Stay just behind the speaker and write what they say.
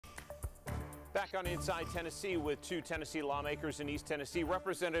Back on Inside Tennessee with two Tennessee lawmakers in East Tennessee.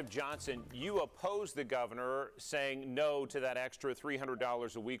 Representative Johnson, you oppose the governor saying no to that extra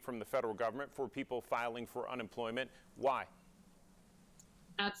 $300 a week from the federal government for people filing for unemployment. Why?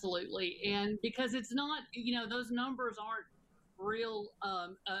 Absolutely. And because it's not, those numbers aren't real.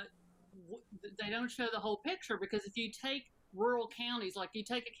 They don't show the whole picture, because if you take rural counties, like you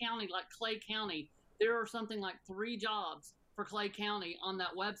take a county like Clay County, there are something like 3 jobs for Clay County on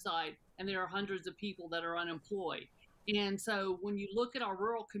that website, and there are hundreds of people that are unemployed. And so when you look at our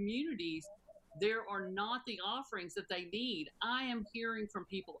rural communities, there are not the offerings that they need. I am hearing from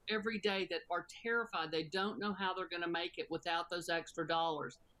people every day that are terrified. They don't know how they're going to make it without those extra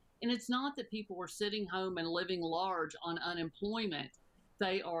dollars. And it's not that people are sitting home and living large on unemployment.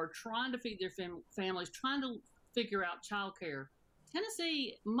 They are trying to feed their families, trying to figure out childcare.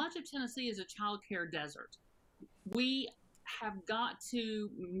 Much of Tennessee is a childcare desert. We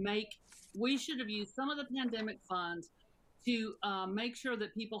should have used some of the pandemic funds to make sure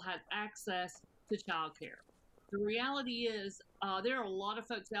that people had access to childcare. The reality is there are a lot of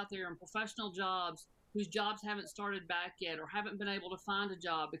folks out there in professional jobs whose jobs haven't started back yet, or haven't been able to find a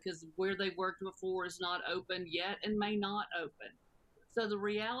job because where they worked before is not open yet and may not open. So the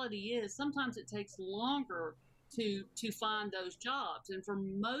reality is sometimes it takes longer to find those jobs. And for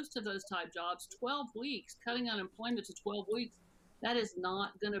most of those type jobs, 12 weeks, cutting unemployment to 12 weeks, that is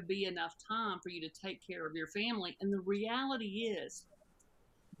not going to be enough time for you to take care of your family. And the reality is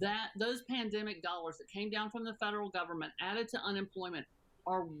that those pandemic dollars that came down from the federal government added to unemployment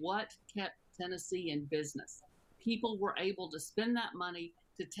are what kept Tennessee in business. People were able to spend that money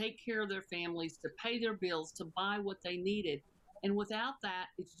to take care of their families, to pay their bills, to buy what they needed. And without that,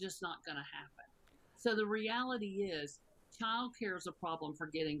 it's just not going to happen. So the reality is childcare is a problem for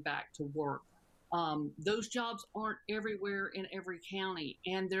getting back to work. Those jobs aren't everywhere in every county.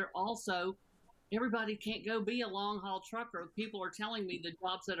 And they're also, everybody can't go be a long haul trucker. People are telling me the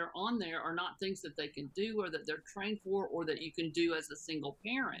jobs that are on there are not things that they can do, or that they're trained for, or that you can do as a single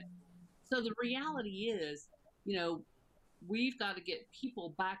parent. So the reality is, we've got to get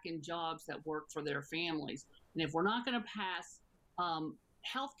people back in jobs that work for their families. And if we're not going to pass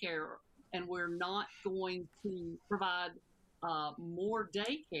health care, and we're not going to provide more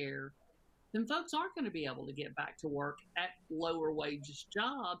daycare, then folks aren't going to be able to get back to work at lower wages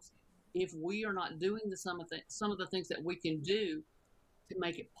jobs if we are not doing some of the things that we can do to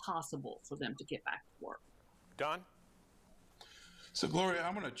make it possible for them to get back to work. Don? So, Gloria,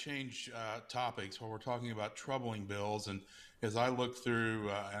 I'm going to change topics while we're talking about troubling bills. And as I look through,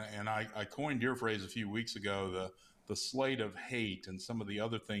 and I coined your phrase a few weeks ago, the slate of hate and some of the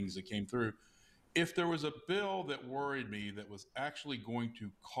other things that came through. If there was a bill that worried me that was actually going to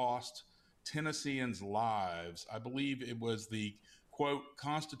cost Tennesseans lives, I believe it was the, quote,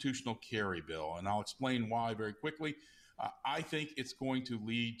 constitutional carry bill. And I'll explain why very quickly. I think it's going to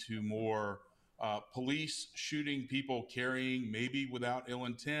lead to more police shooting people carrying, maybe without ill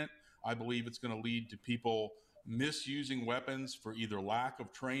intent. I believe it's going to lead to people misusing weapons for either lack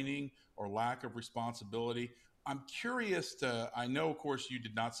of training or lack of responsibility. I'm curious I know, of course, you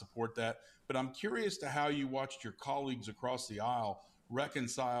did not support that, but I'm curious to how you watched your colleagues across the aisle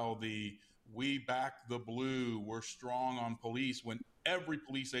reconcile the "we back the blue, we're strong on police" when every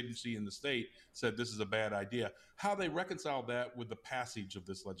police agency in the state said this is a bad idea. How they reconciled that with the passage of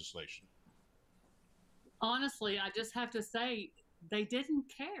this legislation? Honestly, I just have to say they didn't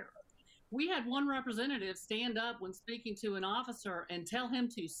care. We had one representative stand up when speaking to an officer and tell him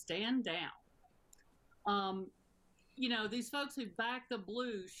to stand down. These folks who backed the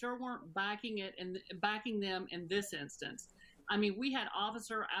blue sure weren't backing them in this instance. I mean, we had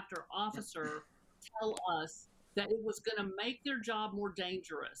officer after officer tell us that it was going to make their job more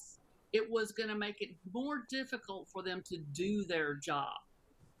dangerous. It was going to make it more difficult for them to do their job.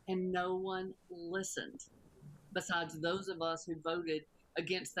 And no one listened, besides those of us who voted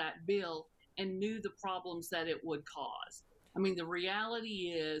against that bill and knew the problems that it would cause. I mean, the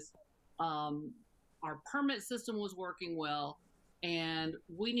reality is our permit system was working well, and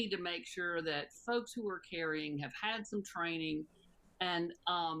we need to make sure that folks who are carrying have had some training. And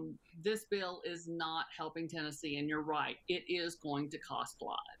this bill is not helping Tennessee. And you're right, it is going to cost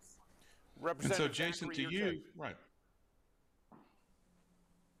lives. And so, Jason, to you, right.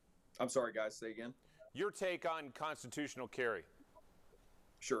 I'm sorry, guys, say again. Your take on constitutional carry.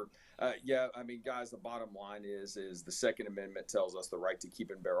 Sure. Yeah, I mean, guys, the bottom line is the Second Amendment tells us the right to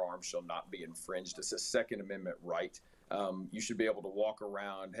keep and bear arms shall not be infringed. It's a Second Amendment right. You should be able to walk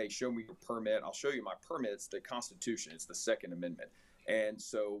around, hey, show me your permit. I'll show you my permit. It's the Constitution. It's the Second Amendment. And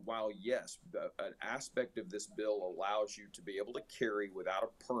so while, yes, an aspect of this bill allows you to be able to carry without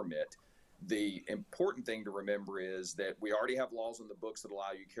a permit, The important thing to remember is that we already have laws in the books that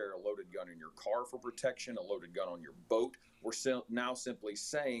allow you to carry a loaded gun in your car for protection, a loaded gun on your boat. We're now simply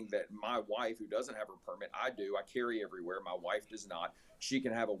saying that my wife, who doesn't have her permit, I do, I carry everywhere, my wife does not. She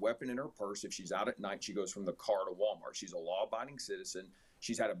can have a weapon in her purse. If she's out at night, she goes from the car to Walmart. She's a law-abiding citizen.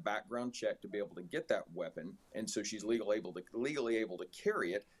 She's had a background check to be able to get that weapon, and so she's legally able to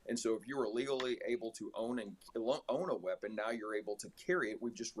carry it. And so if you were legally able to own a weapon, now you're able to carry it.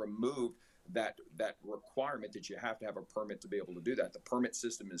 We've just removed that requirement that you have to have a permit to be able to do that. The permit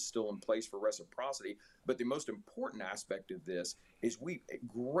system is still in place for reciprocity, but the most important aspect of this is we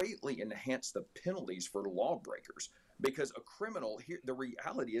greatly enhance the penalties for lawbreakers. Because a criminal, here, the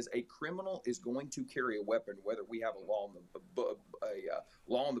reality is a criminal is going to carry a weapon whether we have a law in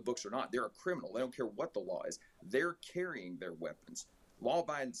the books or not. They're a criminal. They don't care what the law is. They're carrying their weapons.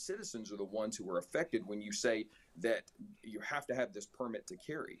 Law-abiding citizens are the ones who are affected when you say that you have to have this permit to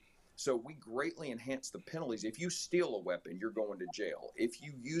carry. So we greatly enhance the penalties. If you steal a weapon, you're going to jail. If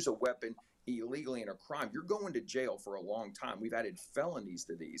you use a weapon illegally in a crime, you're going to jail for a long time. We've added felonies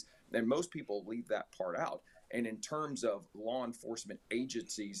to these, and most people leave that part out. And in terms of law enforcement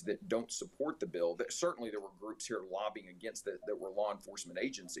agencies that don't support the bill, certainly there were groups here lobbying against that were law enforcement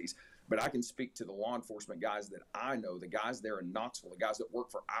agencies. But I can speak to the law enforcement guys that I know, the guys there in Knoxville, the guys that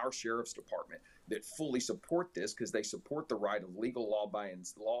work for our sheriff's department that fully support this because they support the right of legal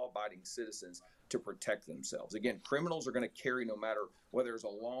law-abiding citizens to protect themselves. Again, criminals are going to carry no matter whether there's a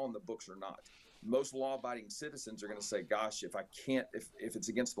law in the books or not. Most law-abiding citizens are going to say, gosh, if it's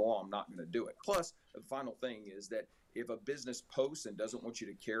against the law, I'm not going to do it. Plus, the final thing is that if a business posts and doesn't want you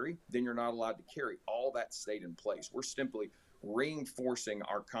to carry, then you're not allowed to carry. All that stayed in place. We're simply reinforcing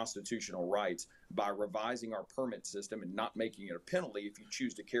our constitutional rights by revising our permit system and not making it a penalty if you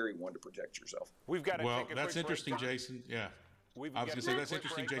choose to carry one to protect yourself. We've got to take a that's quick interesting, break, Jason. Yeah. I was going to say that's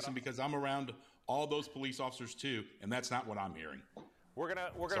interesting, break, Jason, because I'm around all those police officers too, and that's not what I'm hearing. We're gonna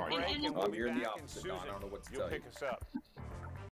Sorry. break, and we'll I'm be hearing the back, and opposite, Susan, Don. I don't know what to you'll tell pick you. us up.